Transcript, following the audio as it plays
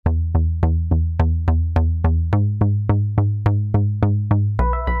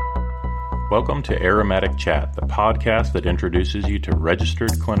Welcome to Aromatic Chat, the podcast that introduces you to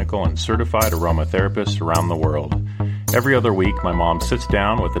registered, clinical, and certified aromatherapists around the world. Every other week, my mom sits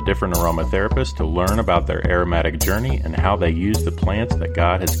down with a different aromatherapist to learn about their aromatic journey and how they use the plants that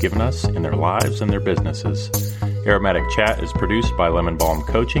God has given us in their lives and their businesses. Aromatic Chat is produced by Lemon Balm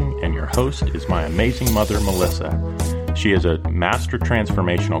Coaching, and your host is my amazing mother, Melissa. She is a master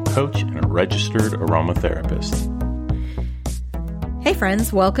transformational coach and a registered aromatherapist. Hey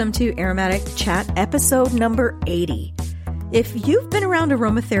friends, welcome to Aromatic Chat episode number 80. If you've been around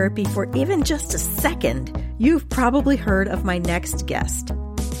aromatherapy for even just a second, you've probably heard of my next guest,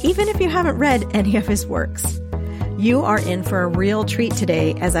 even if you haven't read any of his works. You are in for a real treat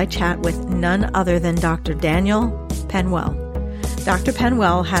today as I chat with none other than Dr. Daniel Penoel. Dr.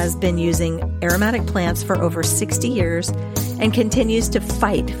 Penoel has been using aromatic plants for over 60 years and continues to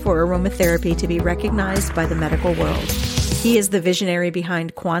fight for aromatherapy to be recognized by the medical world. He is the visionary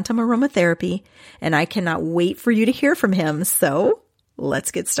behind quantum aromatherapy, and I cannot wait for you to hear from him. So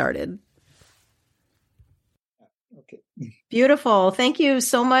let's get started. Okay. Beautiful. Thank you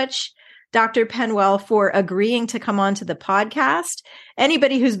so much, Dr. Penoel, for agreeing to come on to the podcast.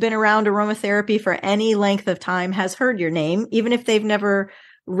 Anybody who's been around aromatherapy for any length of time has heard your name. Even if they've never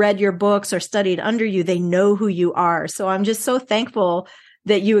read your books or studied under you, they know who you are. So I'm just so thankful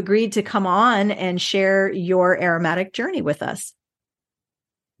that you agreed to come on and share your aromatic journey with us.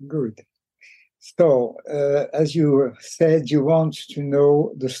 Good. So, as you said, you want to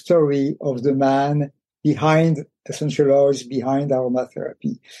know the story of the man behind essential oils, behind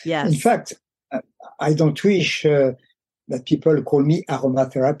aromatherapy. Yes. In fact, I don't wish that people call me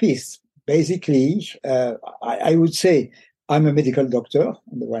aromatherapist. Basically, I would say I'm a medical doctor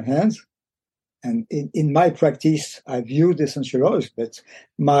on the one hand. And in my practice, I've used essential oils, but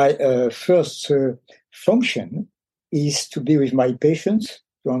my first function is to be with my patients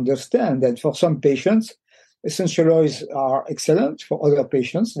to understand that for some patients, essential oils are excellent. For other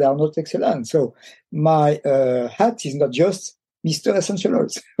patients, they are not excellent. So my hat is not just Mr. Essential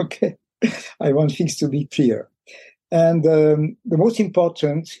Oils. Okay, I want things to be clear. And the most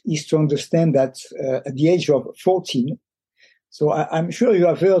important is to understand that at the age of 14, so I'm sure you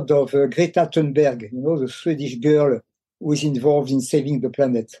have heard of Greta Thunberg, you know, the Swedish girl who was involved in saving the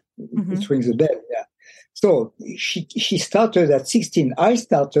planet. Mm-hmm. It rings a bell, yeah. So she started at 16. I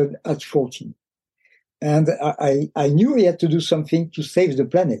started at 14. And I knew I had to do something to save the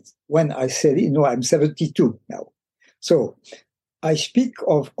planet. When I said, I'm 72 now. So I speak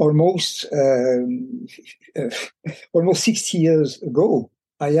of almost 60 years ago.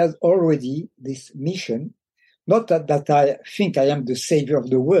 I had already this mission. Not that I think I am the savior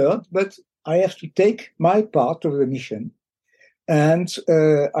of the world, but I have to take my part of the mission. And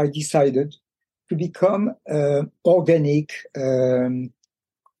I decided to become organic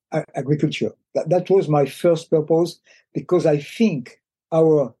agriculture. That was my first purpose, because I think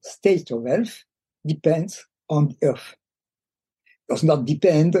our state of health depends on the earth. It does not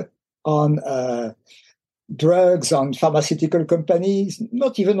depend on drugs, on pharmaceutical companies,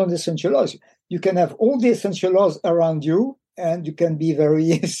 not even on essential oils. You can have all the essential oils around you, and you can be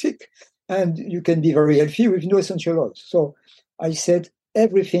very sick, and you can be very healthy with no essential oils. So I said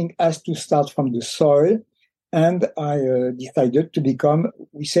everything has to start from the soil, and I decided to become,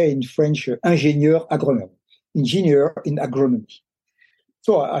 we say in French, ingénieur agronome, engineer in agronomy.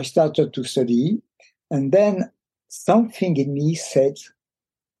 So I started to study, and then something in me said,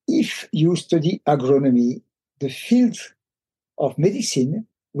 if you study agronomy, the field of medicine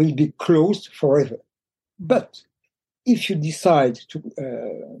will be closed forever. But if you decide to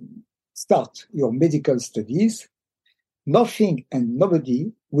start your medical studies, nothing and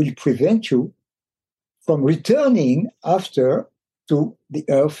nobody will prevent you from returning after to the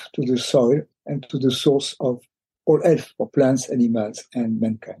earth, to the soil, and to the source of all health for plants, animals, and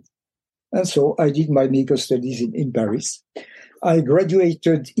mankind. And so I did my medical studies in Paris. I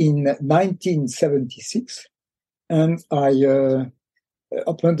graduated in 1976, and I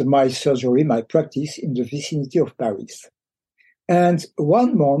opened my surgery, my practice in the vicinity of Paris. And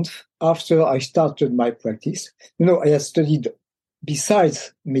 1 month after I started my practice, I had studied,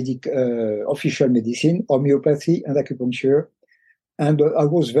 besides official medicine, homeopathy and acupuncture, and I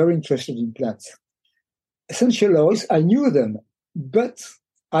was very interested in plants. Essential oils, I knew them, but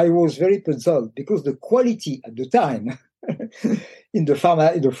I was very puzzled because the quality at the time in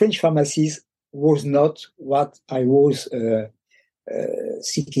the French pharmacies was not what I was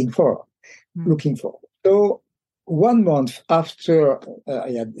looking for. So 1 month after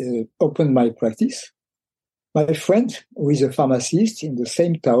I had opened my practice, my friend, who is a pharmacist in the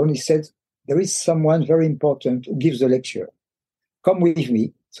same town, he said, there is someone very important who gives a lecture. Come with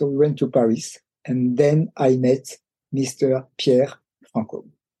me. So we went to Paris, and then I met Mr. Pierre Franco.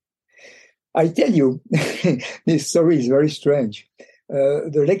 I tell you, this story is very strange.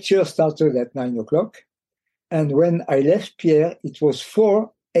 The lecture started at 9:00, and when I left Pierre, it was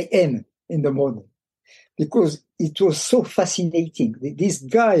 4 a.m. in the morning, because it was so fascinating. This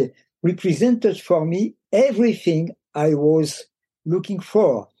guy represented for me everything I was looking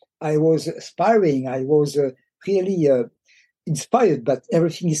for. I was aspiring. I was really inspired by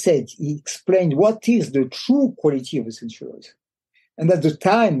everything he said. He explained what is the true quality of essential oils. And at the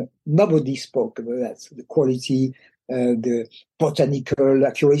time, nobody spoke about that. The quality, the botanical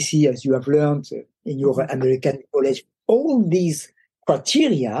accuracy, as you have learned in your American college. All these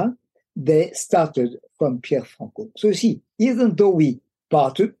criteria, they started from Pierre Franco. So you see, even though we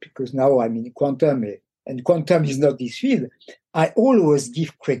parted, because now I'm in quantum, and quantum is not this field, I always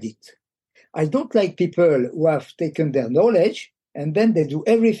give credit. I don't like people who have taken their knowledge and then they do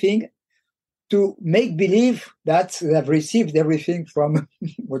everything to make believe that they have received everything from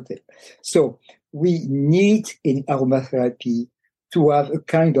whatever. So we need in aromatherapy to have a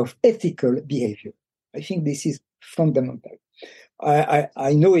kind of ethical behavior. I think this is fundamental.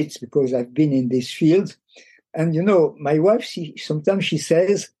 I know it because I've been in this field. And, my wife, sometimes she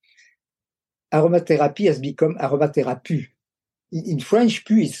says, aromatherapy has become aromatherapie. In French,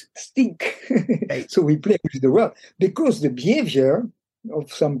 pu is stink. So we play with the word because the behavior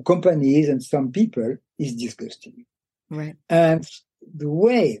of some companies and some people is disgusting. Right. And the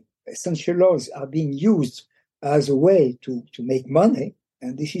way essential oils are being used as a way to make money,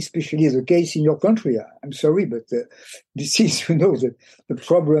 and this is especially the case in your country. I'm sorry, but this is, the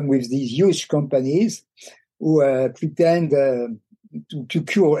problem with these huge companies who pretend to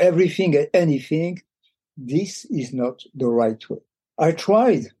cure everything and anything. This is not the right way. I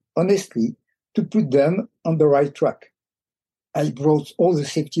tried, honestly, to put them on the right track. I brought all the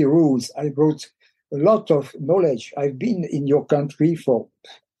safety rules. I brought a lot of knowledge. I've been in your country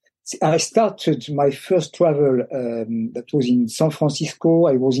I started my first travel, that was in San Francisco.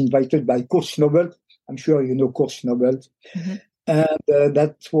 I was invited by Kurt Schnobel. I'm sure you know Kurt Schnobel. Mm-hmm. And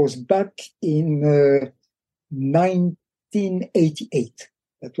that was back in 1988.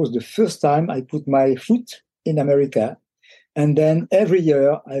 That was the first time I put my foot in America. And then every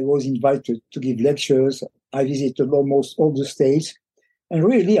year I was invited to give lectures. I visited almost all the states. And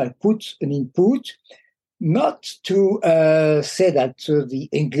really I put an input, not to say that the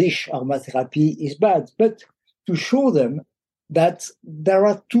English aromatherapy is bad, but to show them that there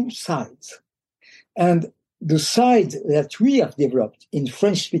are two sides. And the side that we have developed in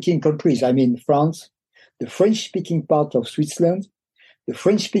French-speaking countries, I mean France, the French-speaking part of Switzerland, the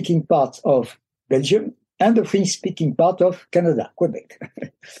French-speaking part of Belgium, and the French-speaking part of Canada, Quebec.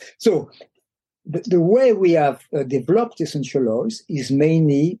 So the way we have developed essential oils is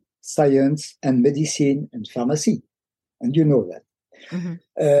mainly science and medicine and pharmacy. And you know that. Mm-hmm.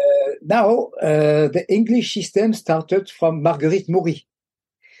 Now, the English system started from Marguerite Maury.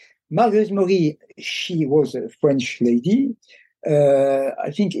 Marguerite Maury, she was a French lady. I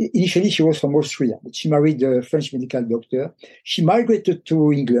think initially she was from Austria, but she married a French medical doctor. She migrated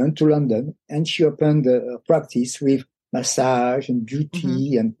to England, to London, and she opened a practice with massage and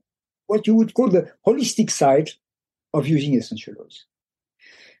beauty and what you would call the holistic side of using essential oils.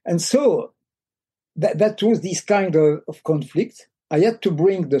 And so that was this kind of conflict. I had to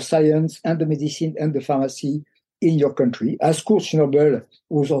bring the science and the medicine and the pharmacy in your country, as Kurt Schnobel,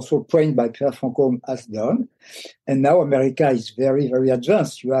 who was also trained by Pierre Franco, has done. And now America is very, very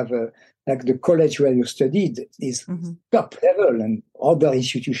advanced. You have like the college where you studied is top level, and other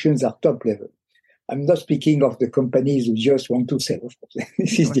institutions are top level. I'm not speaking of the companies who just want to sell, of course.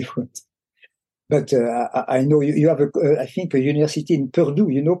 This is different. But I know you have, I think, a university in Purdue.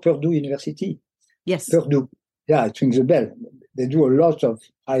 You know Purdue University? Yes. Purdue. Yeah, it rings a bell. They do a lot of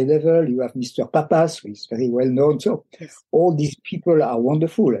high level. You have Mr. Papas, who is very well known. So all these people are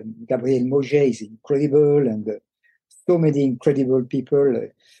wonderful. And Gabriel Moget is incredible, and so many incredible people.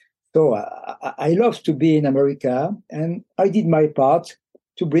 So I love to be in America, and I did my part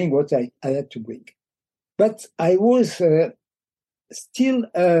to bring what I had to bring. But I was still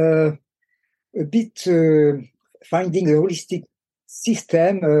a bit finding a holistic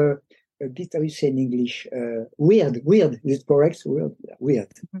system a bit, how you say in English, weird. Is it correct? Weird.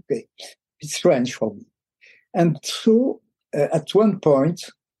 Okay. It's French for me. And so at one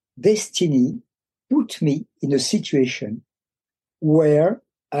point, destiny put me in a situation where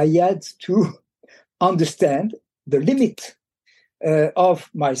I had to understand the limit of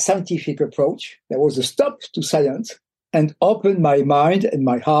my scientific approach. There was a stop to science and open my mind and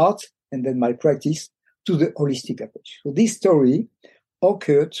my heart and then my practice to the holistic approach. So this story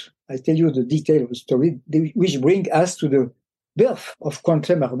occurred. I tell you the detail of the story, which bring us to the birth of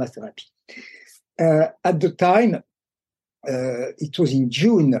quantum aromatherapy. At the time, it was in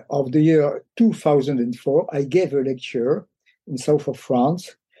June of the year 2004, I gave a lecture in south of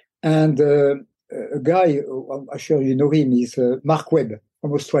France, and a guy, I'm sure you know him, is Mark Webb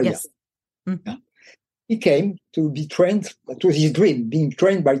from Australia. Yes. Mm-hmm. He came to be trained, that was his dream, being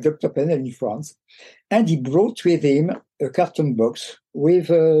trained by Dr. Penoel in France, and he brought with him a carton box with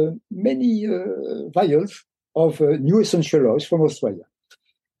many vials of new essential oils from Australia.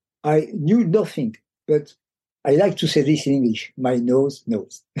 I knew nothing, but I like to say this in English, my nose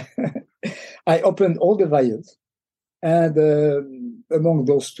knows. I opened all the vials, and among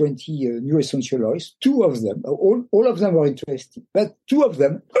those 20 new essential oils, two of them, all of them were interesting, but two of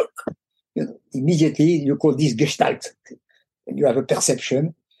them, immediately you call this gestalt. You have a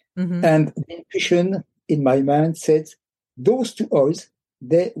perception, and the intuition in my mind said, those two oils,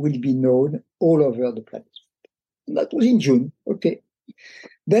 they will be known all over the planet. And that was in June, okay.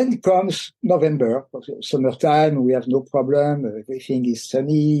 Then comes November, summertime, we have no problem, everything is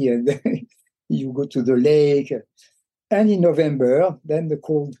sunny, and you go to the lake. And in November, then the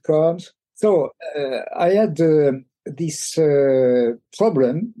cold comes. So I had this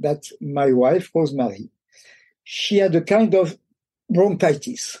problem that my wife, Rosemary, she had a kind of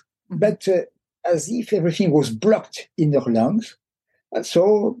bronchitis, but as if everything was blocked in her lungs. And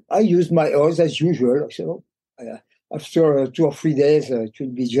so I used my oils as usual. So after 2 or 3 days, it will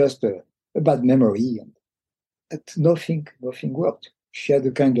be just a bad memory. But nothing worked. She had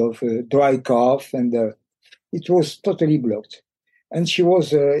a kind of dry cough, and it was totally blocked. And she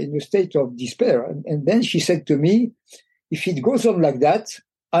was in a state of despair. And then she said to me, if it goes on like that,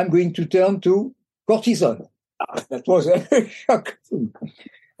 I'm going to turn to cortisone. That was a shock.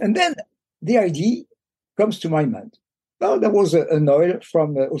 And then the idea comes to my mind. Now, there was an oil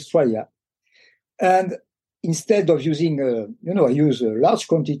from Australia. And instead of using, I use large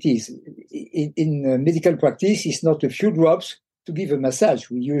quantities. In medical practice, it's not a few drops to give a massage.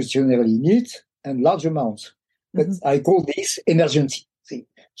 We use generally neat and large amounts. But I call this emergency. See?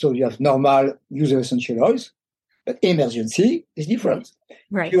 So you have normal user essential oils, but emergency is different.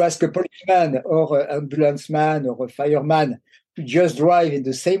 Right. If you ask a policeman or an ambulance man or a fireman to just drive in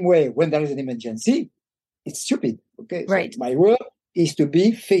the same way when there is an emergency, it's stupid. Okay. Right. So my work is to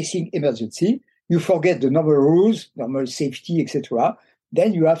be facing emergency. You forget the normal rules, normal safety, etc.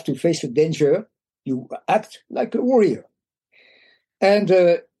 Then you have to face a danger. You act like a warrior. And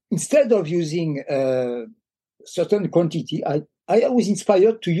instead of using certain quantity, I was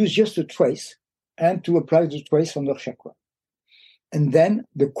inspired to use just a trace and to apply the trace on her chakra. And then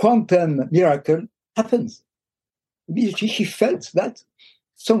the quantum miracle happens. Immediately she felt that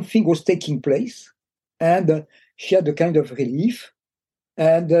something was taking place, and she had a kind of relief,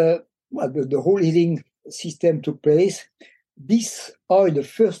 and the whole healing system took place. This oil, the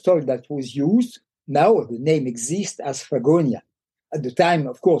first oil that was used, now the name exists as Fragonia. At the time,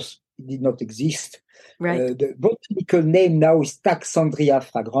 of course, it did not exist. Right. The botanical name now is Taxandria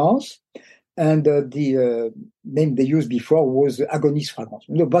fragrans, and the name they used before was Agonis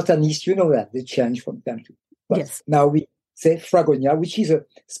fragrans. Botanists, you know that, they change from time to time. But yes. Now we say Fragonia, which is a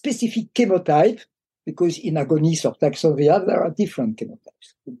specific chemotype, because in Agonis or Taxandria, there are different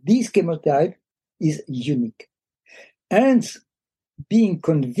chemotypes. This chemotype is unique. And being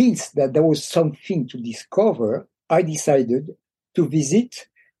convinced that there was something to discover, I decided to visit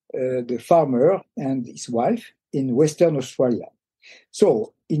the farmer and his wife in Western Australia.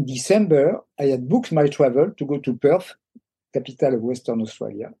 So in December, I had booked my travel to go to Perth, capital of Western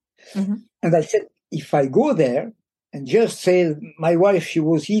Australia. And I said, if I go there and just say my wife, she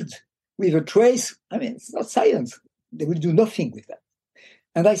was healed with a trace, it's not science. They will do nothing with that.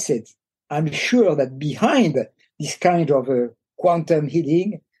 And I said, I'm sure that behind this kind of quantum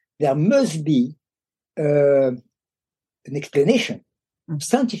healing, there must be an explanation,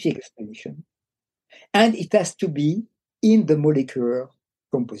 scientific explanation, and it has to be in the molecular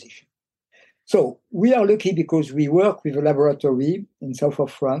composition. So we are lucky because we work with a laboratory in south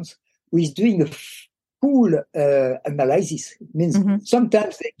of France who is doing a full analysis. It means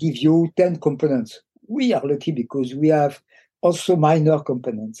sometimes they give you 10 components. We are lucky because we have also minor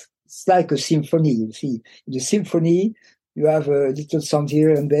components. It's like a symphony, you see. In the symphony, you have a little sound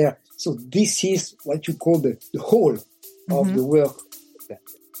here and there. So this is what you call the whole of the work.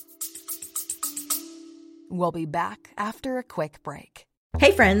 We'll be back after a quick break.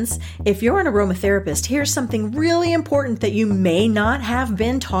 Hey friends, if you're an aromatherapist, here's something really important that you may not have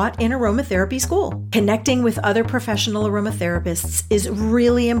been taught in aromatherapy school. Connecting with other professional aromatherapists is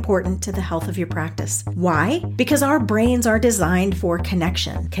really important to the health of your practice. Why? Because our brains are designed for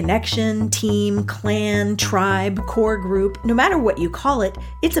connection. Connection, team, clan, tribe, core group, no matter what you call it,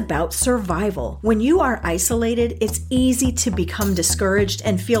 it's about survival. When you are isolated, it's easy to become discouraged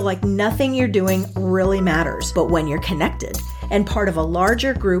and feel like nothing you're doing really matters. But when you're connected and part of a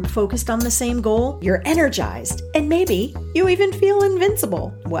larger group focused on the same goal, you're energized, and maybe you even feel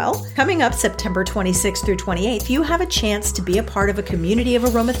invincible. Well, coming up September 26th through 28th, you have a chance to be a part of a community of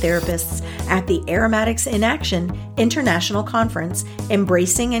aromatherapists at the Aromatics in Action International Conference,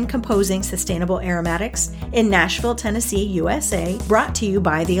 Embracing and Composing Sustainable Aromatics in Nashville, Tennessee, USA, brought to you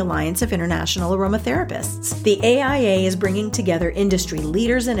by the Alliance of International Aromatherapists. The AIA is bringing together industry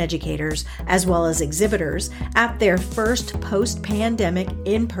leaders and educators, as well as exhibitors, at their first post-pandemic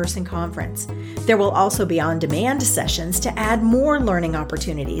in-person conference. There will also be on-demand sessions to add more learning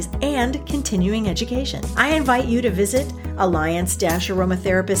opportunities and continuing education. I invite you to visit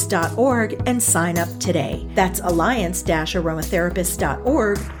alliance-aromatherapist.org and sign up today. That's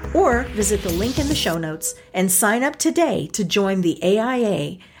alliance-aromatherapist.org, or visit the link in the show notes and sign up today to join the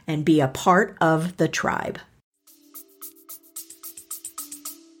AIA and be a part of the tribe.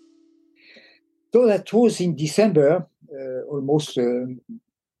 So that was in December, almost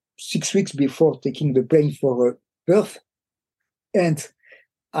 6 weeks before taking the plane for Perth. And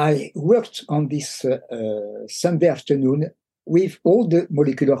I worked on this Sunday afternoon with all the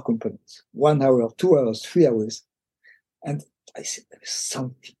molecular components, 1 hour, 2 hours, 3 hours. And I said, there is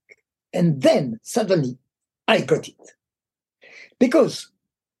something. And then suddenly I got it. Because,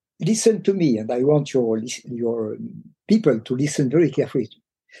 listen to me, and I want your people to listen very carefully.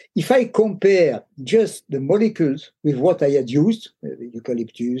 If I compare just the molecules with what I had used, the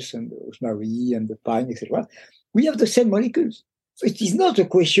eucalyptus and the rosemary and the pine, etc., we have the same molecules. So it is not a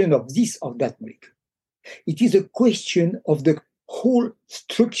question of this or that molecule. It is a question of the whole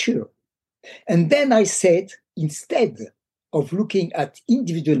structure. And then I said, instead of looking at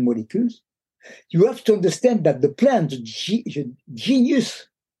individual molecules, you have to understand that the plant, the genius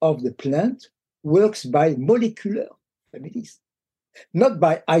of the plant, works by molecular families, not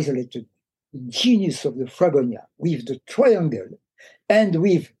by isolated. The genius of the Fragonia with the triangle and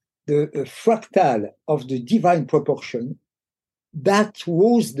with the fractal of the divine proportion, that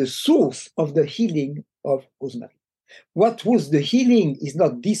was the source of the healing of rosemary. What was the healing is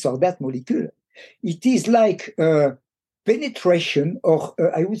not this or that molecule. It is like a penetration, or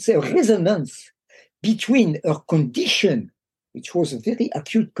I would say a resonance between a condition, which was a very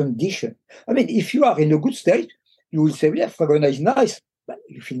acute condition. I mean, if you are in a good state, you will say, yeah, Fragonia is nice, but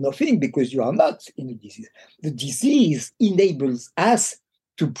you feel nothing because you are not in a disease. The disease enables us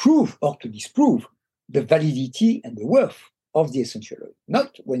to prove or to disprove the validity and the worth of the essential oil.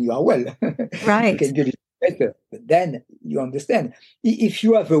 Not when you are well. Right. You can get it better, but then you understand. If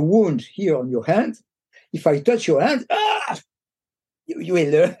you have a wound here on your hand, if I touch your hand, you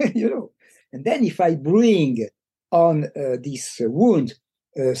will, And then if I bring on this wound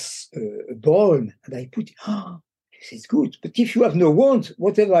a balm and I put it, this is good. But if you have no wound,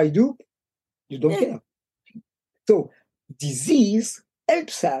 whatever I do, you don't care. So disease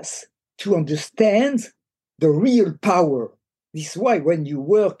helps us to understand the real power. This is why when you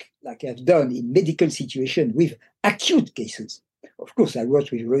work, like I've done in medical situation with acute cases, of course I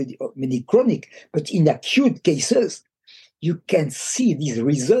worked with many chronic, but in acute cases, you can see these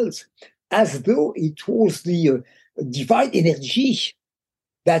results as though it was the divine energy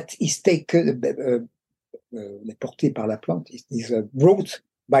that is taken, porté par la plante, is brought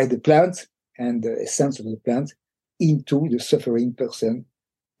by the plant and the essence of the plant into the suffering person,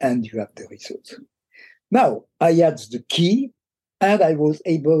 and you have the result. Now, I had the key, and I was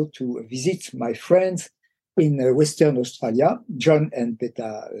able to visit my friends in Western Australia, John and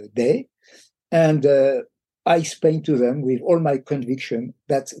Peta Day, and I explained to them with all my conviction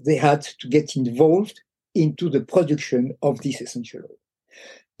that they had to get involved into the production of this essential oil.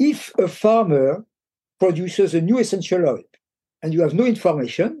 If a farmer produces a new essential oil and you have no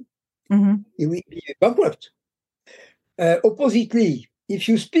information, it will be bankrupt. Oppositely, if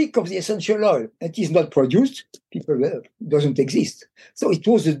you speak of the essential oil and it is not produced, people doesn't exist. So it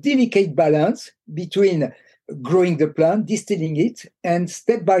was a delicate balance between growing the plant, distilling it, and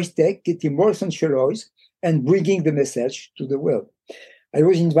step by step getting more essential oils and bringing the message to the world. I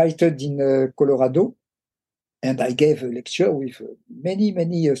was invited in Colorado, and I gave a lecture with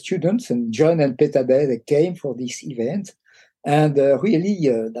many students, and John and Peta Day, they came for this event. And really,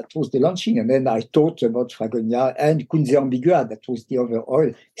 that was the launching. And then I taught about Fragonia and Kunzea ambigua. That was the other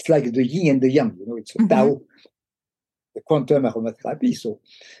oil. It's like the yin and the yang. It's a Tao, the quantum aromatherapy. So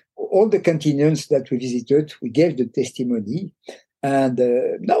all the continents that we visited, we gave the testimony. And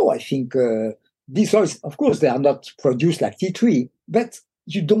now I think these oils, of course, they are not produced like tea tree, but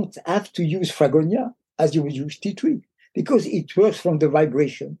you don't have to use Fragonia as you would use tea tree because it works from the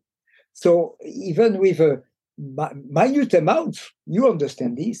vibration. So even with a minute amount, you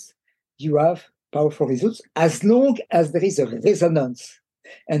understand this, you have powerful results as long as there is a resonance.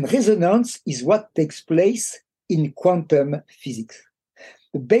 And resonance is what takes place in quantum physics.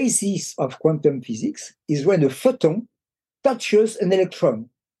 The basis of quantum physics is when a photon touches an electron,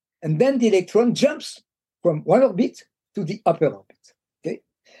 and then the electron jumps from one orbit to the upper orbit. Okay,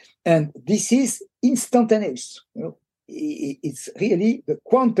 and this is instantaneous. It's really the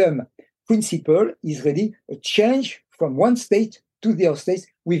quantum principle is really a change from one state to the other state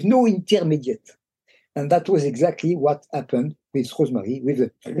with no intermediate. And that was exactly what happened with Rosemary, with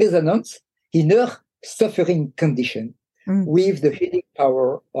the resonance in her suffering condition, with the healing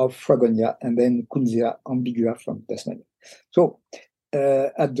power of Fragonia and then Kunzea ambigua from Tasmania. So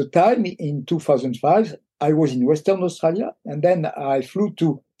at the time, in 2005, I was in Western Australia, and then I flew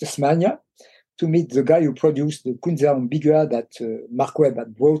to Tasmania to meet the guy who produced the Kunzea ambigua that Mark Webb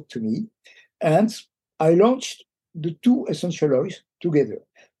had brought to me. And I launched the two essential oils together.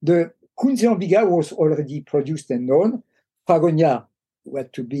 The Kunzea ambigua was already produced and known. Fragonia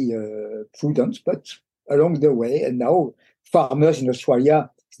had to be prudent, but along the way, and now farmers in Australia,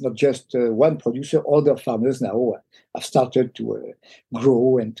 it's not just one producer, other farmers now have started to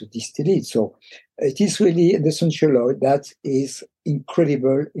grow and to distill it. So it is really an essential oil that is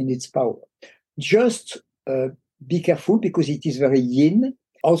incredible in its power. Just be careful because it is very yin.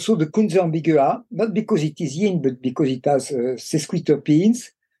 Also, the Kunzea ambigua, not because it is yin, but because it has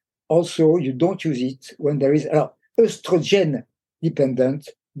sesquiterpenes. Also, you don't use it when there is estrogen-dependent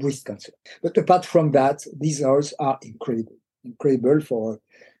breast cancer. But apart from that, these oils are incredible for,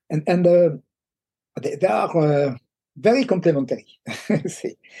 and they are very complementary.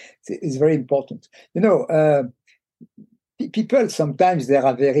 It's very important. People sometimes they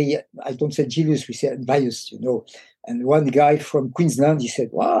are very, I don't say jealous, we say envious, And one guy from Queensland, he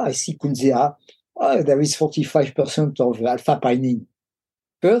said, "Wow, I see Kunzea. There is 45% of alpha-pinene."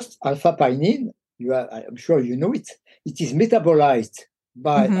 First, alpha-pinene, I'm sure you know it. It is metabolized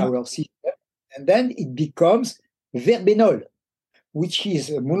by our system, and then it becomes verbenol, which is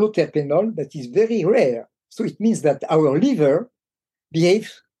a monoterpenol that is very rare. So it means that our liver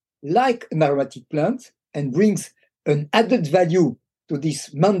behaves like an aromatic plant and brings an added value to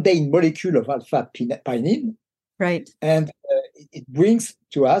this mundane molecule of alpha-pinene. Right. And it brings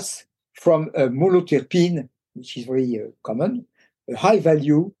to us from a monoterpene, which is very common, a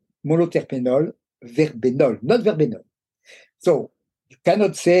high-value monoterpenol, verbenol, not verbenol. So you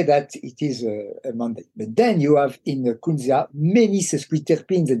cannot say that it is a mundane. But then you have in Kunzea many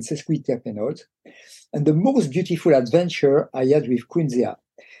sesquiterpenes and sesquiterpenols. And the most beautiful adventure I had with Kunzea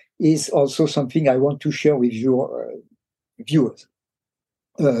is also something I want to share with your viewers.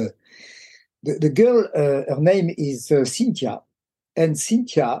 The girl, her name is Cynthia. And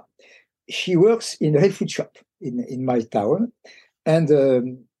Cynthia, she works in a health food shop in my town. And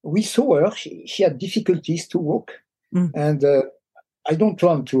we saw her, she had difficulties to walk. And I don't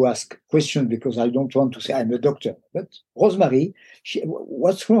want to ask questions because I don't want to say I'm a doctor. But Rosemary,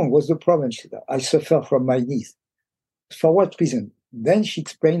 what's wrong? What's the problem? She said, I suffer from my knees. For what reason? Then she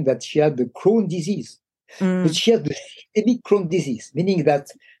explained that she had the Crohn's disease. But she had the systemic Crohn's disease, meaning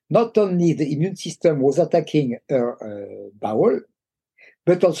that not only the immune system was attacking her bowel,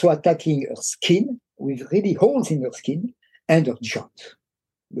 but also attacking her skin with really holes in her skin and her joint.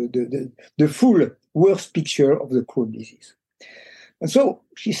 The full worst picture of the Crohn's disease. And so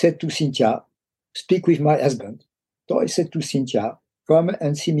she said to Cynthia, speak with my husband. So I said to Cynthia, come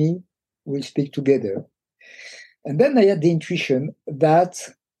and see me, we'll speak together. And then I had the intuition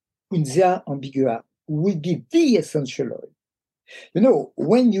that Kunzea ambigua would be the essential oil.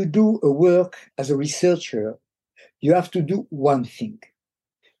 When you do a work as a researcher, you have to do one thing.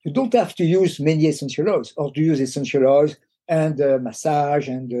 You don't have to use many essential oils or to use essential oils and massage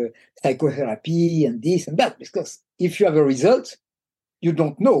and psychotherapy and this and that, because if you have a result, you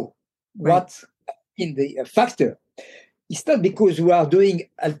don't know what in the factor. It's not because we are doing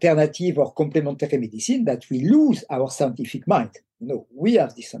alternative or complementary medicine that we lose our scientific mind. No, we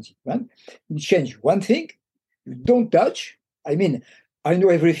have this scientific mind. We change one thing, you don't touch. I mean, I know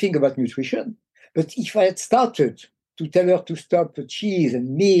everything about nutrition, but if I had started to tell her to stop cheese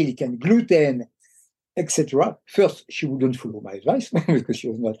and milk and gluten, etc. First, she wouldn't follow my advice because she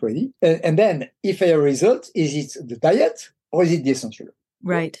was not ready. And then, if a result, is it the diet or is it the essential oil?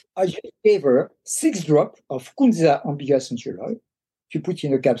 Right. I just gave her 6 drops of Kunza Ambiga essential oil. She put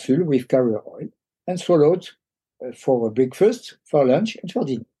in a capsule with carrier oil and swallowed for breakfast, for lunch, and for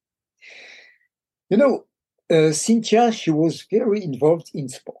dinner. Cynthia, she was very involved in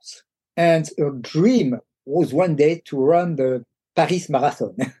sports. And her dream was one day to run the Paris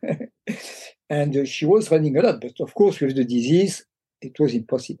Marathon. And she was running a lot. But of course, with the disease, it was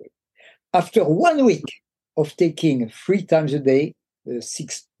impossible. After 1 week of taking 3 times a day,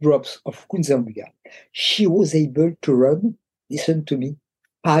 6 drops of Kunzambiga, she was able to run, listen to me,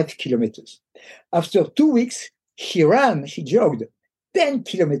 5 kilometers. After 2 weeks, she jogged 10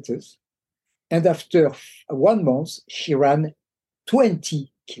 kilometers. And after 1 month, she ran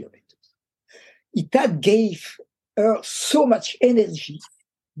 20 kilometers. It gave her so much energy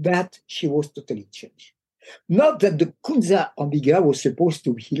that she was totally changed. Not that the Kunza Ambiga was supposed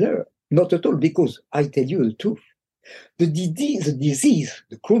to heal her. Not at all, because I tell you the truth. The disease,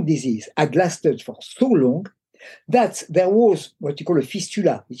 the Crohn's disease, had lasted for so long that there was what you call a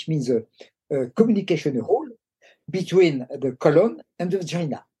fistula, which means a communication hole between the colon and the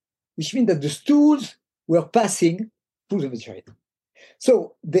vagina, which means that the stools were passing through the vagina.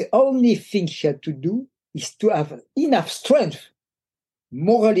 So the only thing she had to do is to have enough strength,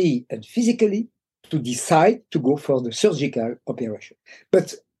 morally and physically, to decide to go for the surgical operation.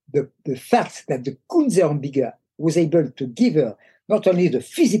 But the fact that the Kunze Ambiga was able to give her not only the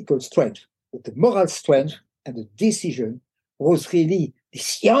physical strength, but the moral strength and the decision was really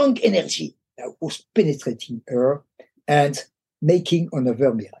this young energy that was penetrating her and making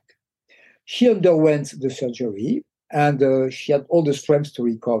another miracle. She underwent the surgery and she had all the strength to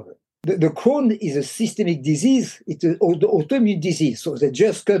recover. The Crohn is a systemic disease. It's an autoimmune disease. So they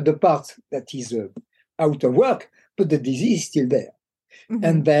just cut the part that is out of work, but the disease is still there. Mm-hmm.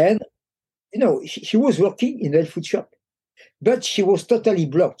 And then, she was working in a health food shop, but she was totally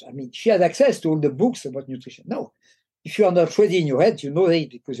blocked. I mean, she had access to all the books about nutrition. No, if you are not ready in your head, you know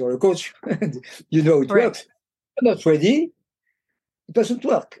it because you're a coach and you know it works. You're not ready, it doesn't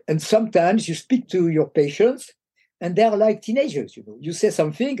work. And sometimes you speak to your patients and they're like teenagers, You say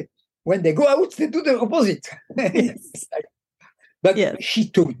something, when they go out, they do the opposite. Yes. But she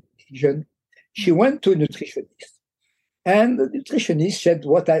took the decision. She went to a nutritionist. And the nutritionist said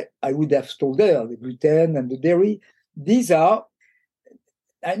what I would have told her, the gluten and the dairy. These are,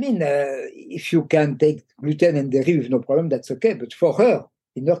 if you can take gluten and dairy with no problem, that's okay. But for her,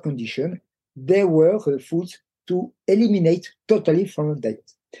 in her condition, they were foods to eliminate totally from her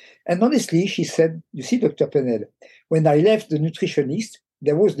diet. And honestly, she said, you see, Dr. Penoel, when I left the nutritionist,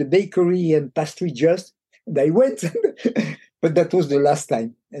 there was the bakery and pastry just, and I went, but that was the last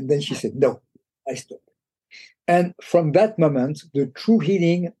time. And then she said, no, I stopped. And from that moment, the true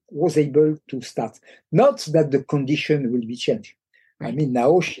healing was able to start. Not that the condition will be changed. Right.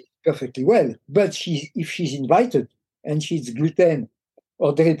 Now she's perfectly well, but if she's invited and she eats gluten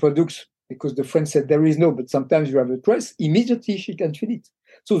or dairy products, because the friend said there is no, but sometimes you have a choice, immediately she can feel it.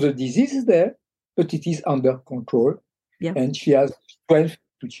 So the disease is there, but it is under control, and she has strength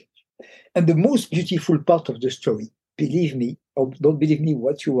to change. And the most beautiful part of the story, believe me, or don't believe me,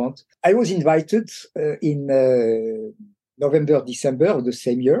 what you want. I was invited in November, December of the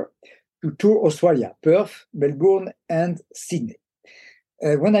same year to tour Australia, Perth, Melbourne, and Sydney.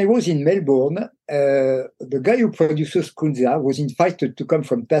 When I was in Melbourne, the guy who produces Kunza was invited to come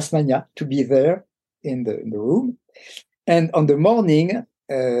from Tasmania to be there in the room. And on the morning,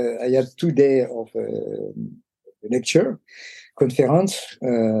 I had 2 days of lecture, conference.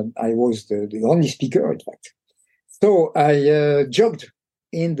 I was the only speaker, in fact. So I jogged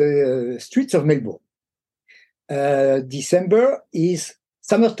in the streets of Melbourne. December is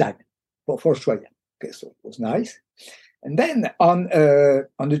summertime for Australia. Okay, so it was nice. And then on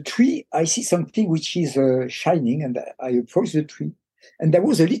the tree, I see something which is shining, and I approach the tree. And there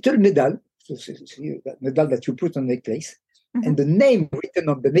was a little medal, so that medal that you put on the necklace. Mm-hmm. And the name written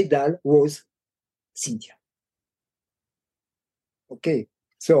on the medal was Cynthia. Okay,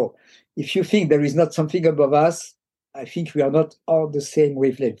 so if you think there is not something above us, I think we are not on the same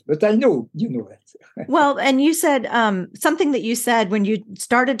wavelength, but I know you know that. Well, and you said something that you said when you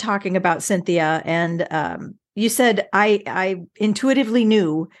started talking about Cynthia, and you said, I intuitively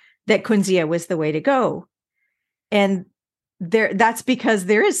knew that Kunzia was the way to go. And that's because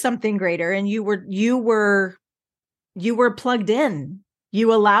there is something greater, and you were plugged in.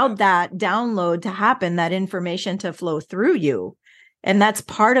 You allowed that download to happen, that information to flow through you. And that's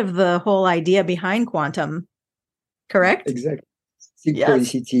part of the whole idea behind quantum. Correct? Exactly.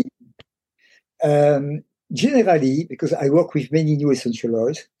 Synchronicity. Yes. Generally, because I work with many new essential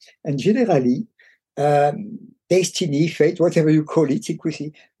oils, and generally, destiny, fate, whatever you call it,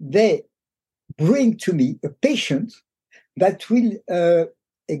 secrecy, they bring to me a patient that will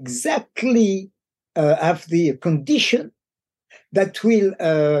exactly have the condition that will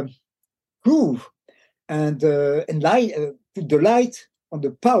prove and put the light on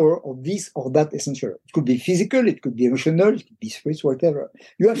the power of this or that essential oil. It could be physical, it could be emotional, it could be spiritual, whatever.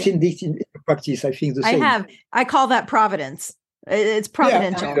 You have seen this in practice, I think the same. I have. I call that providence. It's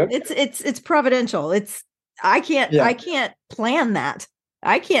providential. Yeah. It's providential. I can't plan that.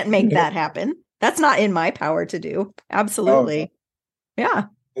 I can't make that happen. That's not in my power to do. Absolutely. Oh. Yeah.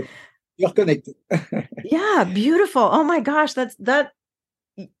 You're connected. Yeah, beautiful. Oh my gosh, that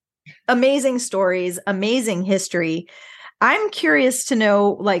amazing stories, amazing history. I'm curious to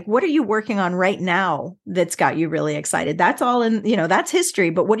know, like, what are you working on right now that's got you really excited? That's all in, that's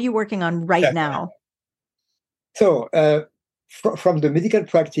history, but what are you working on right now? So, from the medical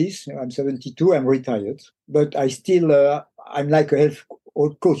practice, I'm 72, I'm retired, but I still, I'm like a health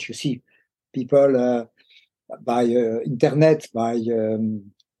coach, you see. People by internet, by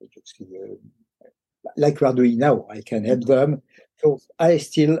like we are doing now, I can help them. So I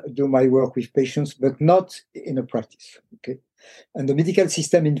still do my work with patients, but not in a practice. Okay, and the medical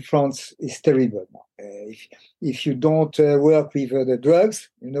system in France is terrible. If you don't work with the drugs,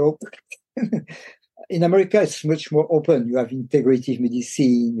 in America it's much more open. You have integrative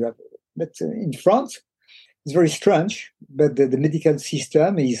medicine. But in France, it's very strange, but the medical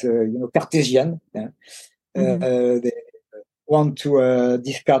system is, Cartesian. They want to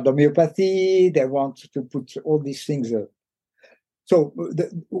discard homeopathy. They want to put all these things. So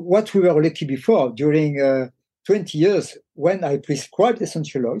what we were lucky before, during 20 years, when I prescribed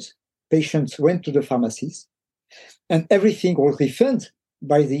essential oils, patients went to the pharmacies, and everything was refunded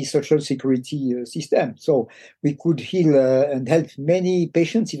by the social security system. So we could heal and help many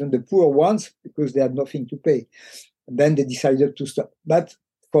patients, even the poor ones, because they had nothing to pay. And then they decided to stop. But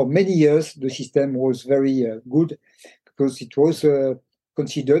for many years, the system was very good, because it was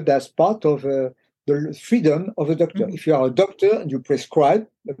considered as part of the freedom of a doctor. If you are a doctor and you prescribe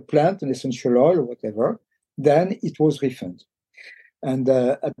a plant, an essential oil, or whatever, then it was refunded. And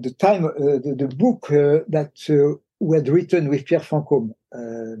at the time, the book that we had written with Pierre Francombe,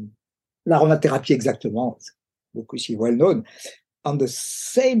 L'Aromathérapie exactement, book which is well known, on the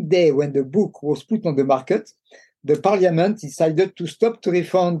same day when the book was put on the market, the parliament decided to stop to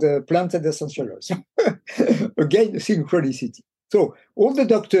refund plants and essential oils. Again, synchronicity. So all the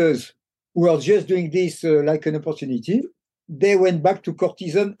doctors who are just doing this like an opportunity, they went back to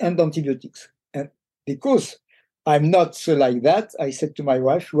cortisone and antibiotics. And because I'm not like that, I said to my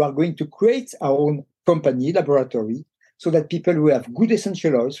wife, we are going to create our own company, laboratory, so that people will have good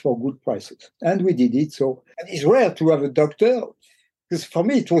essential oils for good prices. And we did it. So it's rare to have a doctor, because for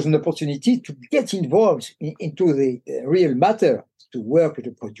me, it was an opportunity to get involved into the real matter, to work with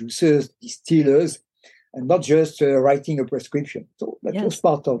the producers, distillers, and not just writing a prescription. So that was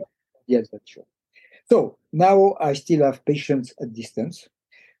part of the adventure. So now I still have patients at distance,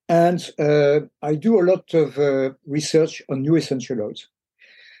 and I do a lot of research on new essential oils.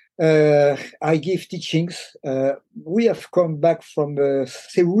 I give teachings. We have come back from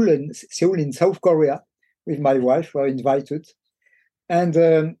Seoul in South Korea with my wife. We were invited.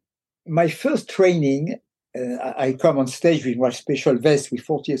 And my first training, I come on stage with my special vest with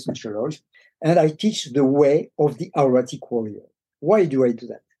 40 essential oils, and I teach the way of the aromatic warrior. Why do I do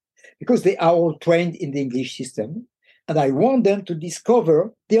that? Because they are all trained in the English system, and I want them to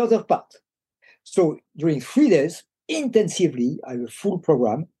discover the other part. So during 3 days, intensively, I have a full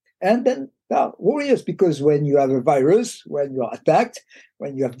program. And then warriors, because when you have a virus, when you are attacked,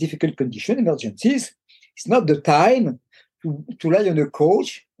 when you have difficult conditions, emergencies, it's not the time to lie on a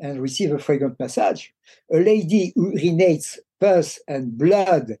couch and receive a fragrant massage. A lady who urinates pus and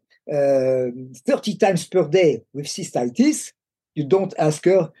blood 30 times per day with cystitis, you don't ask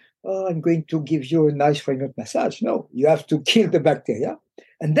her, oh, I'm going to give you a nice fragrant massage. No, you have to kill the bacteria.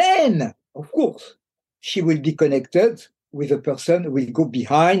 And then, of course, she will be connected with a person who will go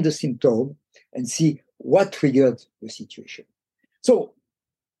behind the symptom and see what triggered the situation. So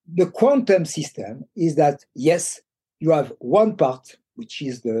the quantum system is that, yes, you have one part, which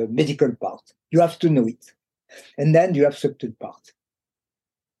is the medical part. You have to know it. And then you have subtle part.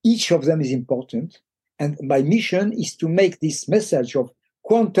 Each of them is important. And my mission is to make this message of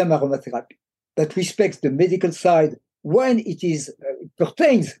quantum aromatherapy that respects the medical side when it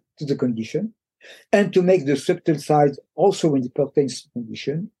pertains to the condition, and to make the subtle side also when it pertains to the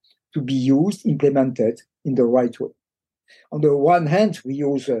condition to be used, implemented in the right way. On the one hand, we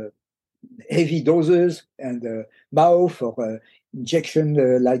use heavy doses and mouth or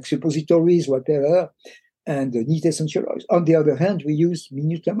injection like suppositories, whatever, and need essential oils. On the other hand, we use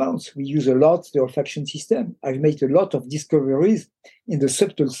minute amounts. We use a lot the olfaction system. I've made a lot of discoveries in the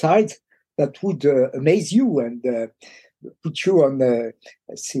subtle side that would amaze you and put you on,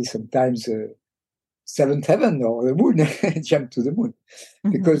 let's say, sometimes seventh heaven or the moon, jump to the moon.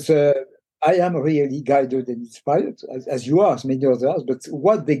 Mm-hmm. Because I am really guided and inspired, as you are, as many others, but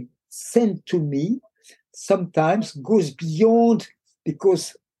what they send to me sometimes goes beyond,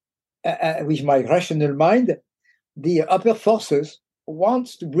 because with my rational mind, the upper forces want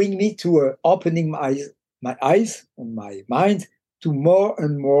to bring me to opening my eyes and my mind to more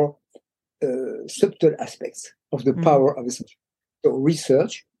and more subtle aspects of the power of essential. So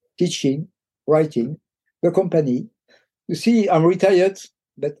research, teaching, writing, the company. You see, I'm retired,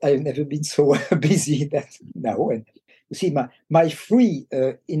 but I've never been so busy that now. And you see, my free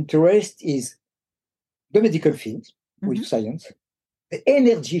interest is the medical field with science, the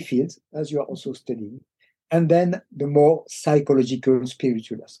energy field, as you are also studying, and then the more psychological,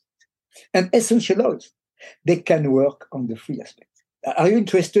 spiritual aspect. And essential oils, they can work on the free aspect. Are you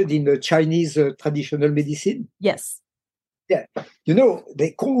interested in the Chinese traditional medicine? Yes. Yeah. You know,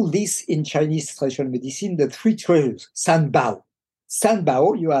 they call this in Chinese traditional medicine the three treasures, San Bao. San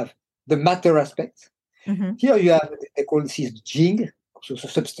Bao, you have the matter aspect. Mm-hmm. Here you have, they call this the Jing, also the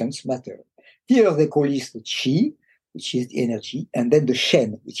substance, matter. Here they call this the Qi, which is the energy, and then the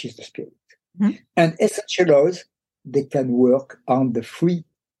Shen, which is the spirit. Mm-hmm. And essential oils, they can work on the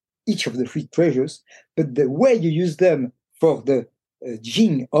each of the three treasures, but the way you use them for the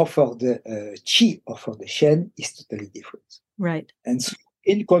Jing or for the Qi or for the Shen is totally different. Right. And so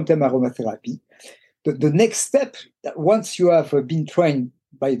in quantum aromatherapy, the next step, once you have been trained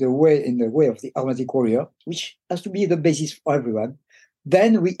in the way of the aromatic warrior, which has to be the basis for everyone,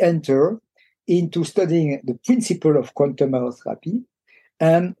 then we enter into studying the principle of quantum aromatherapy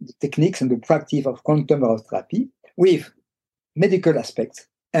and the techniques and the practice of quantum aromatherapy with medical aspects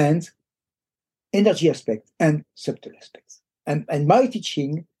and energy aspects and subtle aspects. And my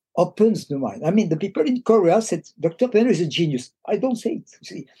teaching opens the mind. I mean, the people in Korea said, Dr. Penoel is a genius. I don't say it.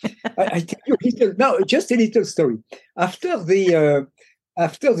 See, I tell you just a little story. After the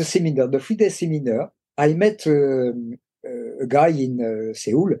seminar, the 3-day seminar, I met a guy in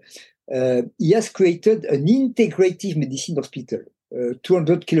Seoul. He has created an integrative medicine hospital,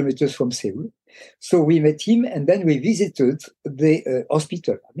 200 kilometers from Seoul. So we met him, and then we visited the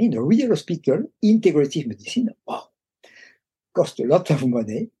hospital. I mean, a real hospital, integrative medicine. Wow. Cost a lot of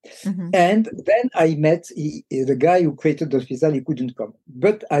money. Mm-hmm. And then I met the guy who created the hospital. He couldn't come.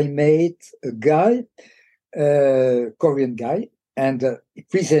 But I met a guy, Korean guy, and he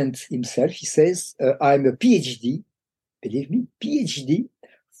presents himself. He says, I'm a PhD, believe me, PhD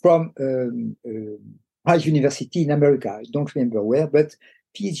from Rice University in America. I don't remember where, but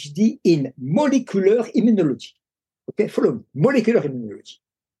PhD in molecular immunology. Okay, follow me. Molecular immunology.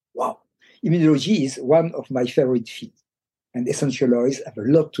 Wow. Immunology is one of my favorite fields. And essential oils have a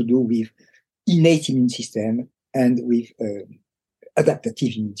lot to do with innate immune system and with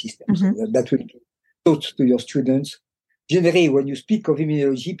adaptive immune system. Mm-hmm. So that will be taught to your students. Generally, when you speak of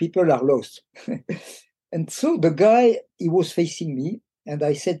immunology, people are lost. And so the guy, he was facing me, and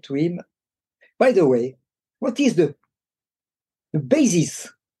I said to him, by the way, what is the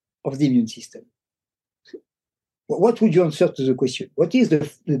basis of the immune system? What would you answer to the question? What is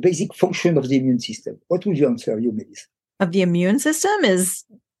the basic function of the immune system? What would you answer, you, Melissa? Of the immune system is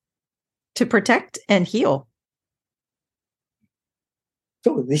to protect and heal.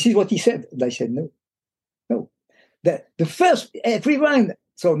 So this is what he said. And I said, no. The first, everyone.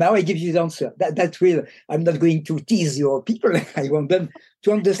 So now I give you the answer. That will, I'm not going to tease your people. I want them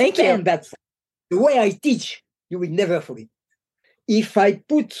to understand that the way I teach, you will never forget. If I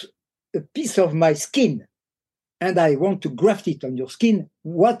put a piece of my skin and I want to graft it on your skin,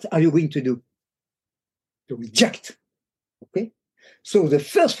 what are you going to do? To reject. Okay? So the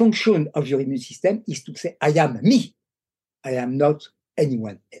first function of your immune system is to say, I am me. I am not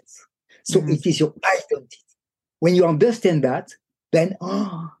anyone else. So it is your identity. When you understand that, then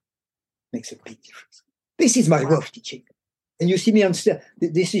makes a big difference. This is my way of teaching. And you see me on stage.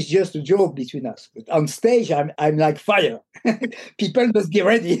 This is just a joke between us. But on stage, I'm like fire. People must be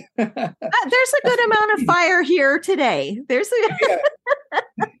ready. There's a good amount of fire here today. The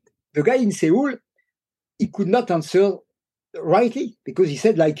guy in Seoul, he could not answer rightly because he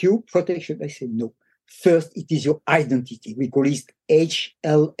said, like you, protection. I said, no. First, it is your identity. We call it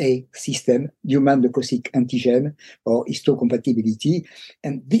HLA system, human leukocytic antigen or histocompatibility.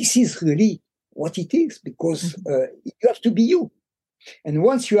 And this is really what it is because you have to be you. And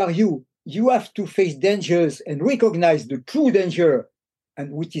once you are you, you have to face dangers and recognize the true danger,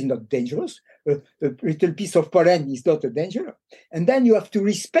 and which is not dangerous. A little piece of pollen is not a danger. And then you have to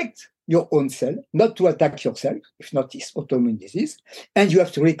respect your own cell, not to attack yourself, if not it's autoimmune disease. And you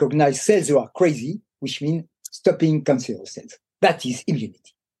have to recognize cells who are crazy, which means stopping cancerous cells. That is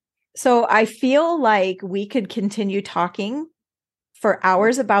immunity. So I feel like we could continue talking for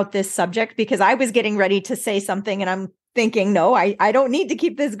hours about this subject, because I was getting ready to say something and I'm thinking, no, I don't need to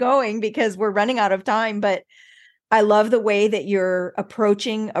keep this going because we're running out of time. But I love the way that you're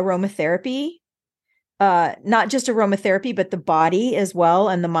approaching aromatherapy, not just aromatherapy, but the body as well,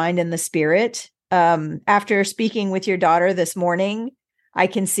 and the mind and the spirit. After speaking with your daughter this morning, I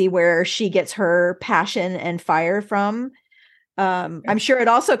can see where she gets her passion and fire from. I'm sure it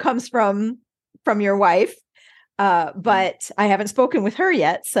also comes from your wife, but I haven't spoken with her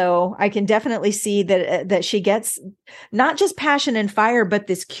yet. So I can definitely see that she gets not just passion and fire, but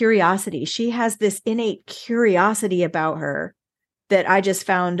this curiosity. She has this innate curiosity about her that I just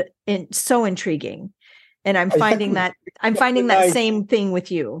found so intriguing. And I'm finding that same thing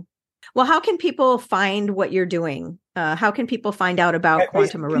with you. Well, how can people find what you're doing? How can people find out about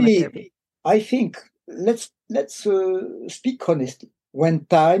quantum aromatherapy? I think let's speak honestly. When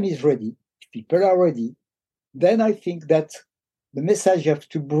time is ready, if people are ready, then I think that the message you have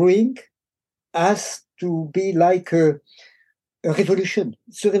to bring has to be like a revolution.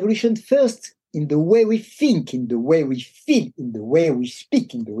 It's a revolution first in the way we think, in the way we feel, in the way we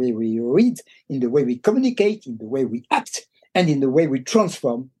speak, in the way we read, in the way we communicate, in the way we act, and in the way we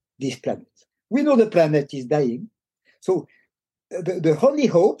transform this planet. We know the planet is dying. So the only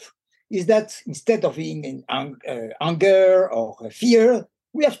hope is that instead of being in anger or fear,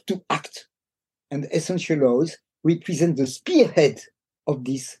 we have to act. And essential laws represent the spearhead of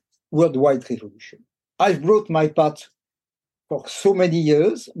this worldwide revolution. I've brought my part for so many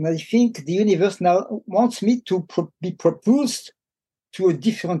years, and I think the universe now wants me to be propulsed to a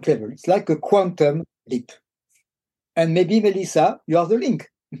different level. It's like a quantum leap. And maybe, Melissa, you are the link.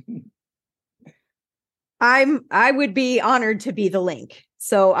 I would be honored to be the link.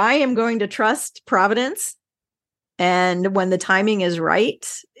 So I am going to trust Providence. And when the timing is right,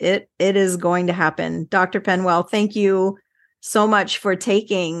 it is going to happen. Dr. Penoel, thank you so much for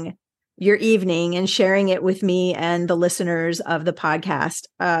taking your evening and sharing it with me and the listeners of the podcast.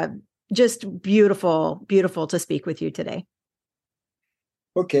 Just beautiful, beautiful to speak with you today.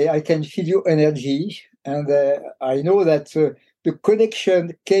 Okay, I can feel your energy. And I know that the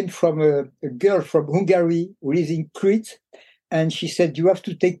connection came from a girl from Hungary who lives in Crete. And she said, you have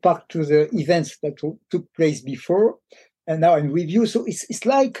to take part to the events that took place before. And now I'm with you. So it's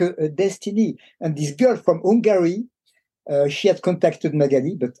like a destiny. And this girl from Hungary, she had contacted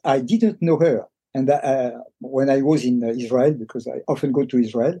Magali, but I didn't know her. And when I was in Israel, because I often go to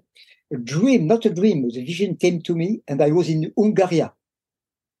Israel, a vision came to me, and I was in Hungary.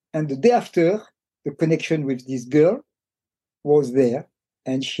 And the day after, the connection with this girl was there.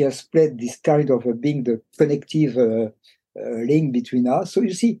 And she has played this kind of being the connective link between us. So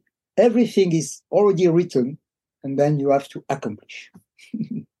you see, everything is already written, and then you have to accomplish.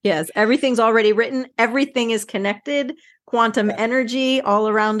 Yes, everything's already written. Everything is connected. Quantum energy all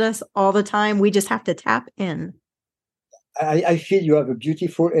around us all the time. We just have to tap in. I feel you have a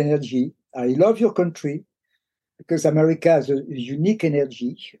beautiful energy. I love your country because America has a unique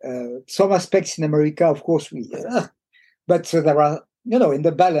energy. Some aspects in America, of course, but there are, in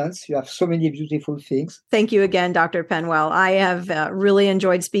the balance, you have so many beautiful things. Thank you again, Dr. Penoel. I have really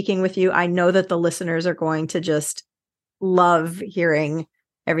enjoyed speaking with you. I know that the listeners are going to just love hearing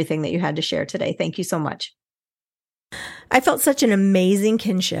everything that you had to share today. Thank you so much. I felt such an amazing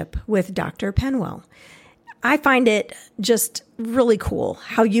kinship with Dr. Penoel. I find it just really cool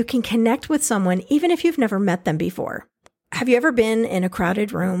how you can connect with someone even if you've never met them before. Have you ever been in a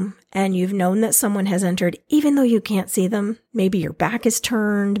crowded room and you've known that someone has entered even though you can't see them? Maybe your back is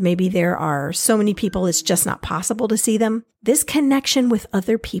turned. Maybe there are so many people it's just not possible to see them. This connection with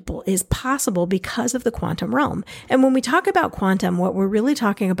other people is possible because of the quantum realm. And when we talk about quantum, what we're really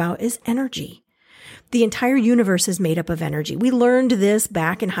talking about is energy. The entire universe is made up of energy. We learned this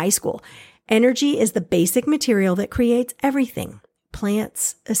back in high school. Energy is the basic material that creates everything.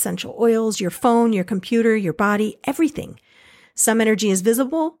 Plants, essential oils, your phone, your computer, your body, everything. Some energy is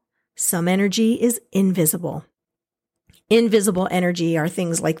visible, some energy is invisible. Invisible energy are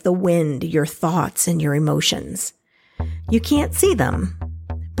things like the wind, your thoughts, and your emotions. You can't see them,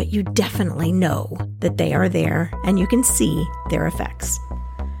 but you definitely know that they are there and you can see their effects.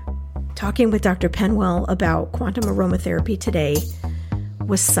 Talking with Dr. Penoel about quantum aromatherapy today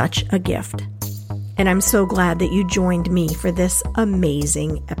was such a gift. And I'm so glad that you joined me for this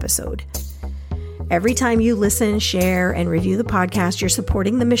amazing episode. Every time you listen, share, and review the podcast, you're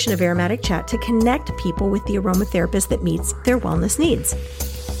supporting the mission of Aromatic Chat to connect people with the aromatherapist that meets their wellness needs.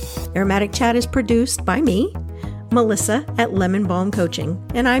 Aromatic Chat is produced by me, Melissa at Lemon Balm Coaching,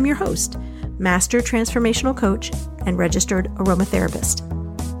 and I'm your host, Master Transformational Coach and Registered Aromatherapist.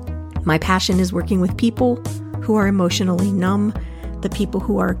 My passion is working with people who are emotionally numb, the people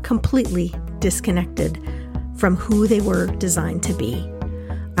who are completely disconnected from who they were designed to be.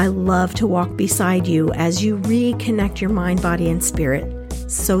 I love to walk beside you as you reconnect your mind, body, and spirit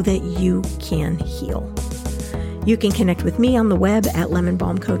so that you can heal. You can connect with me on the web at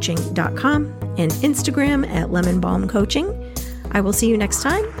lemonbalmcoaching.com and Instagram at lemonbalmcoaching. I will see you next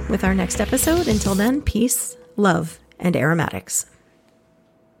time with our next episode. Until then, peace, love, and aromatics.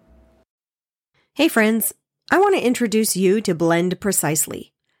 Hey friends, I want to introduce you to Blend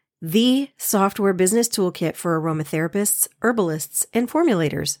Precisely, the software business toolkit for aromatherapists, herbalists, and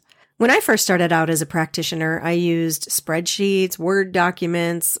formulators. When I first started out as a practitioner, I used spreadsheets, Word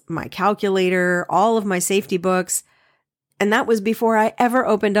documents, my calculator, all of my safety books, and that was before I ever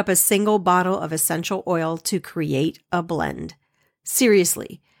opened up a single bottle of essential oil to create a blend.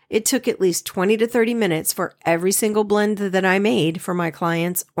 Seriously, it took at least 20 to 30 minutes for every single blend that I made for my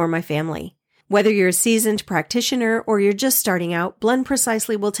clients or my family. Whether you're a seasoned practitioner or you're just starting out, Blend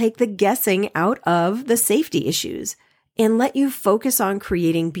Precisely will take the guessing out of the safety issues and let you focus on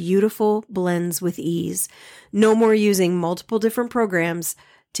creating beautiful blends with ease. No more using multiple different programs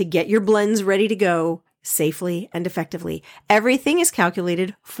to get your blends ready to go safely and effectively. Everything is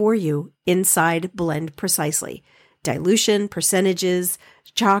calculated for you inside Blend Precisely. Dilution, percentages,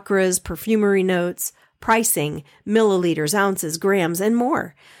 chakras, perfumery notes, pricing, milliliters, ounces, grams, and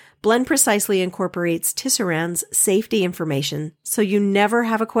more. Blend Precisely incorporates Tisserand's safety information, so you never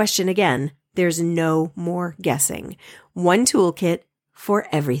have a question again. There's no more guessing. One toolkit for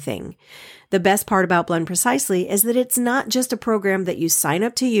everything. The best part about Blend Precisely is that it's not just a program that you sign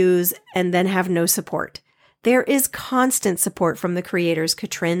up to use and then have no support. There is constant support from the creators,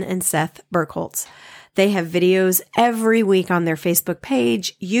 Katrin and Seth Burkholz. They have videos every week on their Facebook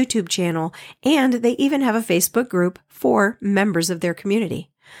page, YouTube channel, and they even have a Facebook group for members of their community.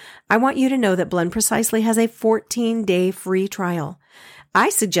 I want you to know that Blend Precisely has a 14-day free trial. I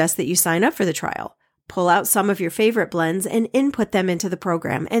suggest that you sign up for the trial, pull out some of your favorite blends and input them into the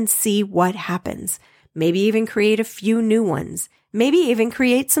program and see what happens. Maybe even create a few new ones. Maybe even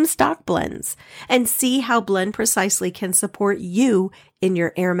create some stock blends and see how Blend Precisely can support you in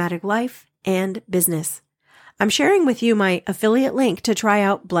your aromatic life and business. I'm sharing with you my affiliate link to try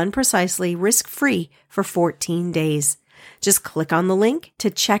out Blend Precisely risk-free for 14 days. Just click on the link to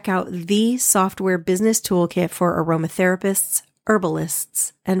check out the software business toolkit for aromatherapists,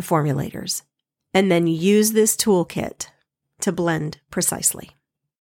 herbalists, and formulators. And then use this toolkit to blend precisely.